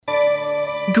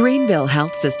Greenville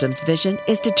Health System's vision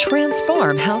is to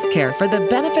transform healthcare for the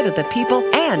benefit of the people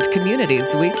and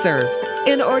communities we serve.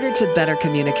 In order to better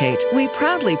communicate, we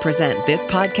proudly present this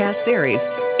podcast series,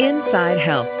 Inside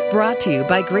Health, brought to you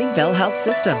by Greenville Health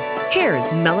System.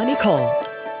 Here's Melanie Cole.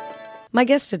 My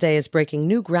guest today is breaking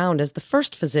new ground as the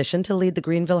first physician to lead the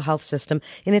Greenville Health System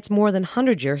in its more than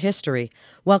 100-year history.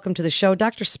 Welcome to the show,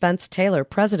 Dr. Spence Taylor,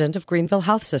 president of Greenville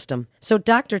Health System. So,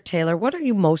 Dr. Taylor, what are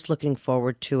you most looking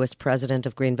forward to as president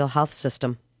of Greenville Health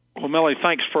System? Well, Melanie,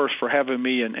 thanks first for having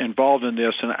me involved in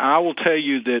this. And I will tell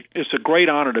you that it's a great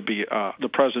honor to be the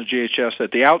president of GHS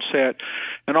at the outset,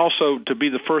 and also to be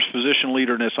the first physician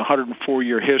leader in its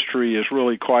 104-year history is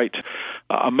really quite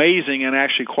amazing and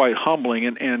actually quite humbling.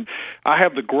 And I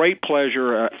have the great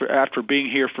pleasure, after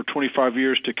being here for 25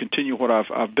 years, to continue what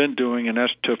I've been doing, and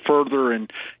that's to further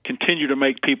and continue to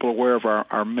make people aware of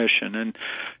our mission. And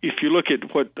if you look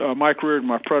at what Mike Reardon,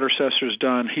 my predecessor, has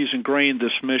done, he's ingrained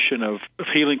this mission of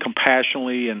healing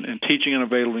compassionately and teaching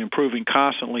innovatively, improving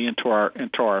constantly into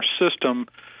our system.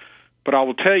 But I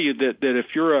will tell you that if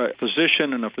you're a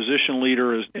physician and a physician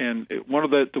leader, and one of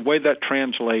the way that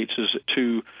translates is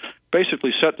to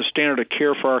basically set the standard of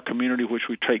care for our community, which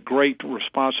we take great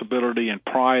responsibility and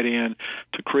pride in,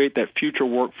 to create that future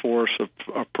workforce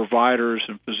of providers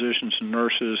and physicians and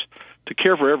nurses to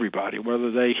care for everybody,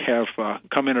 whether they have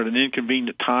come in at an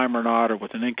inconvenient time or not, or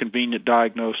with an inconvenient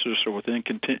diagnosis, or with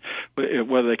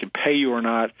whether they can pay you or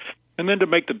not, and then to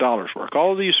make the dollars work.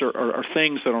 All of these are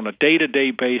things that on a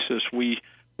day-to-day basis we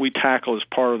tackle as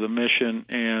part of the mission,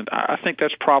 and I think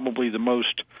that's probably the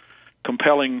most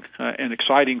compelling and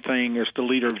exciting thing as the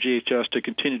leader of GHS to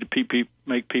continue to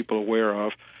make people aware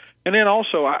of. And then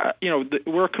also,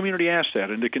 we're a community asset,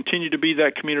 and to continue to be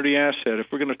that community asset, if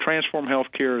we're going to transform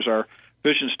healthcare as our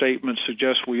vision statement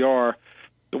suggests we are,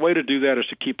 the way to do that is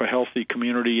to keep a healthy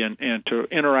community and to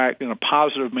interact in a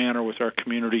positive manner with our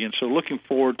community. And so looking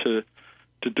forward to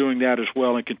doing that as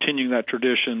well and continuing that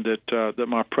tradition that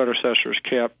my predecessors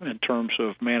kept in terms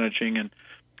of managing and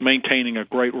maintaining a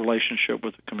great relationship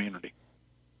with the community.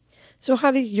 So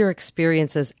how do your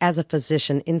experiences as a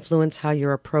physician influence how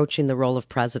you're approaching the role of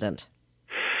president?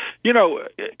 You know,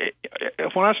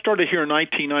 when I started here in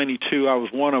 1992, I was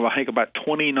one of, I think, about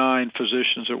 29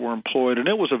 physicians that were employed, and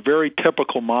it was a very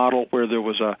typical model where there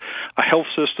was a health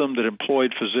system that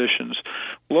employed physicians.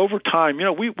 Well, over time,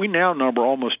 we now number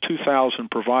almost 2,000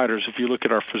 providers if you look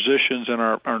at our physicians and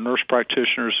our nurse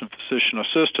practitioners and physician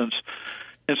assistants.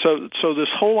 And so this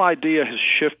whole idea has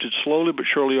shifted slowly but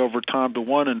surely over time to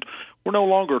one, and we're no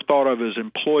longer thought of as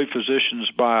employed physicians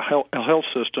by a health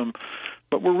system,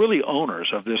 but we're really owners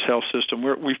of this health system.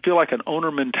 We feel like an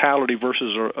owner mentality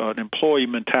versus an employee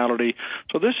mentality.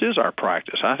 So this is our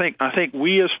practice. I think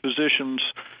we as physicians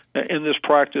in this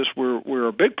practice, we're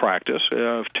a big practice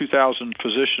of 2,000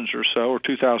 physicians or so, or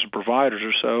 2,000 providers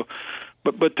or so.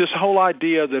 But this whole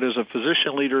idea that as a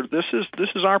physician leader, this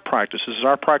is our practice. This is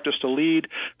our practice to lead.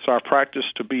 It's our practice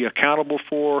to be accountable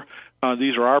for.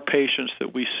 These are our patients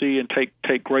that we see and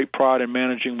take great pride in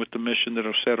managing with the mission that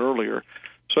I've said earlier.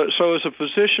 So as a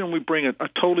physician, we bring a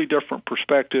totally different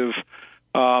perspective.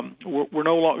 We're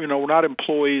no longer, we're not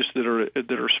employees that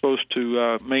are supposed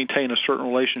to maintain a certain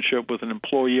relationship with an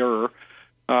employer,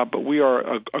 but we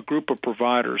are a group of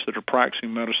providers that are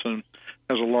practicing medicine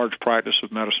as a large practice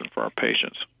of medicine for our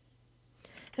patients.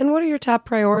 And what are your top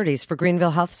priorities for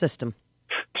Greenville Health System?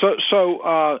 So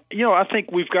I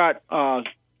think we've got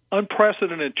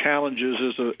unprecedented challenges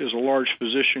as a large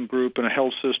physician group and a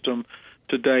health system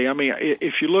today. I mean,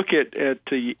 if you look at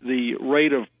the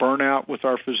rate of burnout with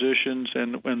our physicians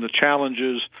and the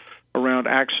challenges around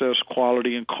access,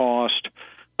 quality, and cost,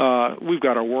 we've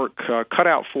got our work cut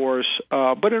out for us,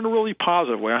 but in a really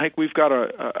positive way. I think we've got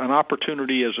an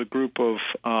opportunity as a group of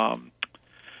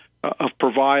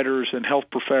providers and health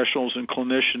professionals and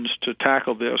clinicians to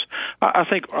tackle this. I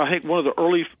think one of the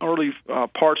early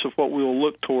parts of what we will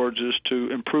look towards is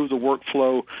to improve the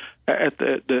workflow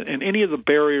and any of the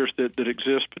barriers that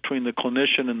exist between the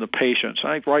clinician and the patients.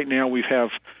 I think right now we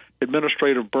have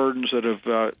administrative burdens that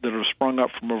have sprung up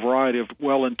from a variety of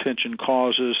well-intentioned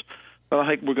causes that I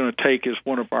think we're going to take as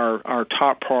one of our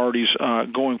top priorities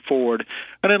going forward.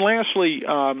 And then lastly,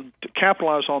 to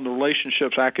capitalize on the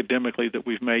relationships academically that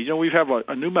we've made. We have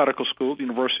a new medical school, the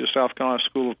University of South Carolina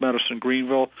School of Medicine,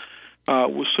 Greenville.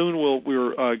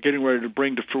 We're getting ready to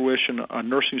bring to fruition a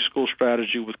nursing school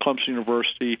strategy with Clemson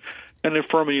University, and then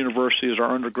Furman University is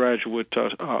our undergraduate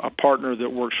a partner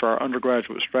that works for our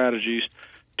undergraduate strategies.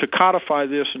 To codify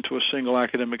this into a single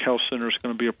academic health center is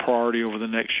going to be a priority over the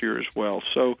next year as well.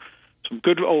 So some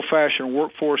good old-fashioned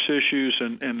workforce issues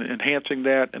and enhancing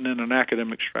that, and then an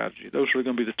academic strategy. Those are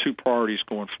going to be the two priorities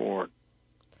going forward.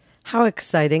 How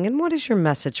exciting. And what is your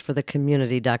message for the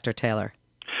community, Dr. Taylor?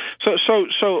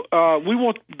 So we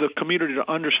want the community to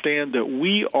understand that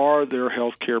we are their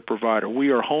health care provider.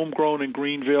 We are homegrown in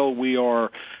Greenville. We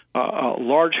are a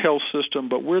large health system,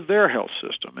 but we're their health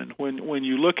system. And when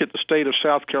you look at the state of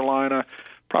South Carolina,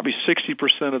 probably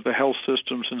 60% of the health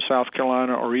systems in South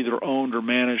Carolina are either owned or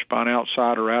managed by an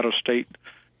outside or out-of-state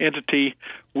entity.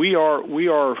 We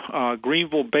are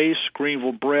Greenville-based,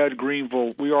 Greenville-bred,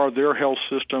 Greenville. We are their health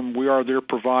system. We are their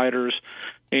providers.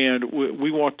 And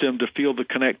we want them to feel the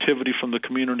connectivity from the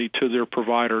community to their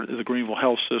provider, the Greenville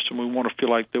Health System. We want to feel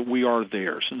like that we are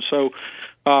theirs. And so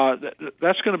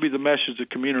that's going to be the message to the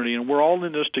community. And we're all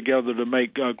in this together to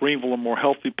make Greenville a more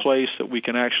healthy place, that we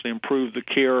can actually improve the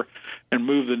care and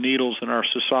move the needles in our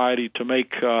society to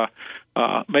make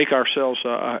ourselves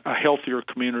a healthier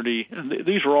community. And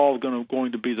these are all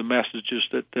going to be the messages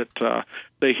that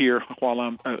they hear while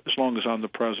as long as I'm the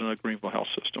president of Greenville Health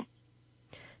System.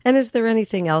 And is there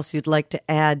anything else you'd like to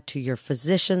add to your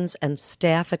physicians and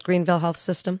staff at Greenville Health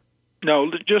System? No,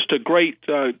 just a great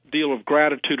deal of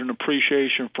gratitude and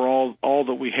appreciation for all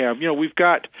that we have. We've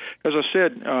got, as I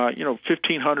said,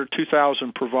 1,500,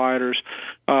 2,000 providers.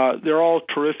 They're all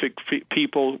terrific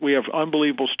people. We have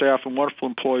unbelievable staff and wonderful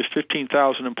employees,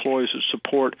 15,000 employees that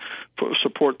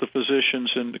support the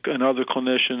physicians and other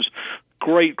clinicians.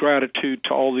 Great gratitude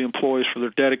to all the employees for their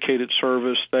dedicated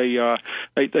service. They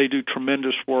do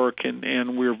tremendous work,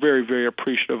 and we're very, very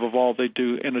appreciative of all they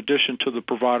do, in addition to the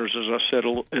providers, as I said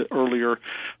earlier.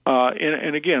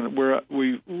 And again,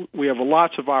 we have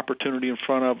lots of opportunity in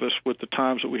front of us with the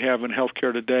times that we have in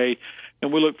healthcare today,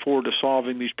 and we look forward to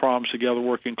solving these problems together,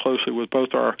 working closely with both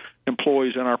our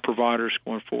employees and our providers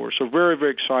going forward. So very,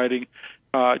 very exciting.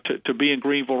 To be in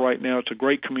Greenville right now. It's a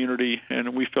great community,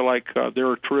 and we feel like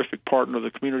they're a terrific partner. The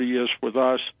community is with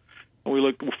us, and we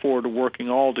look forward to working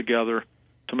all together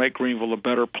to make Greenville a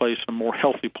better place, a more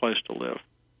healthy place to live.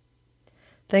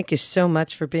 Thank you so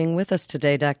much for being with us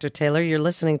today, Dr. Taylor. You're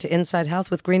listening to Inside Health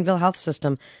with Greenville Health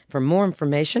System. For more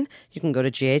information, you can go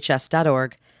to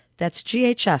ghs.org. That's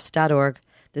ghs.org.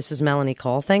 This is Melanie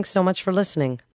Cole. Thanks so much for listening.